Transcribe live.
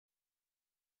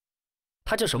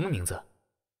他叫什么名字？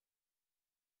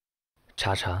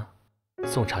茶茶，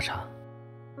送茶茶。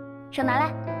手拿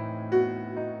来，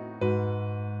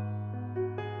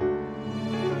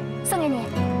送给你。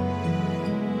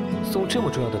送这么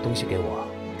重要的东西给我，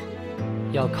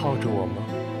要靠着我吗？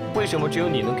为什么只有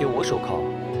你能给我手铐？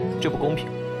这不公平。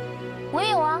我也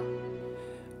有啊。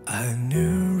I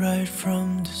knew right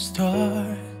from the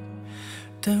start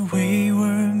that we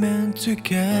were meant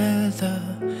together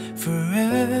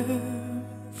forevermore.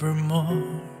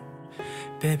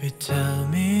 Baby, tell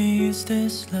me, is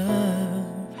this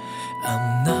love?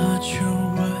 I'm not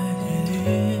sure what it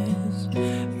is,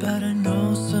 but I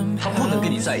know somehow. 她不能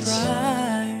跟你在一起，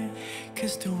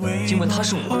因为她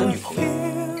是我的女朋友。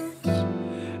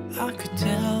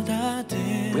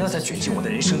不要再卷进我的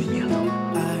人生里面了，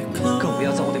更不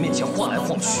要在我的面前晃来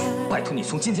晃去。拜托你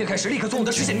从今天开始立刻从我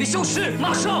的视线里面消失，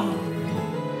马上！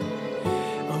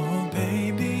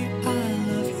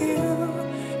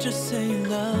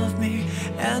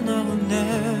 And I will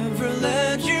never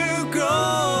let you go.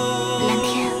 蓝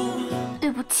天，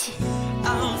对不起。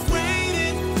I've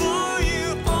waited for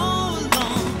you all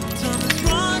along. Someone's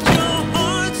brought your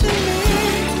heart to me,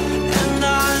 and I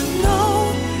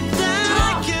know that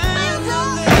I can't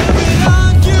live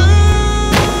without you.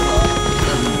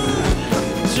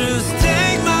 Just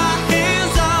take my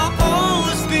hands, I'll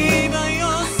always be by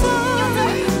your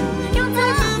side.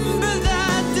 Remember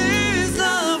that this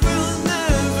love will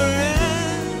never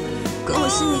end. 可我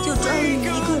心里就只有你一个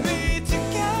人，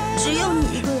只有你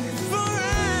一个人。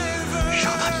让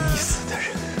他溺死的人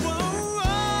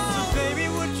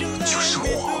就是我。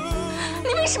你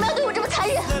为什么要对我这么残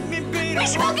忍？为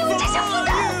什么要给我这些负担？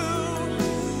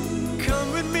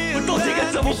我到底该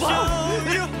怎么办？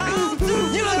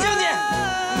你冷静点！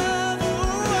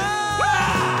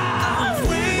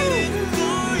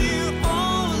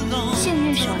幸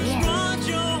运手链，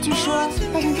据说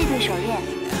戴上这对手链，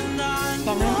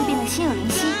两个人会变得心有灵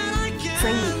犀，所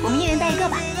以我们一人戴一个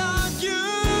吧。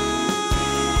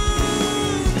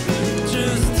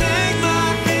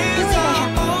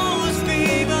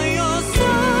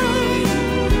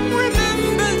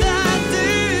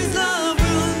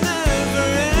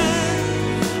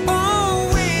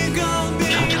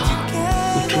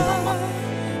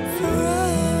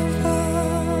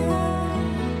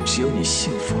 只有你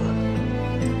幸福了，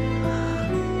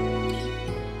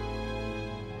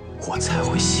我才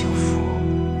会幸福。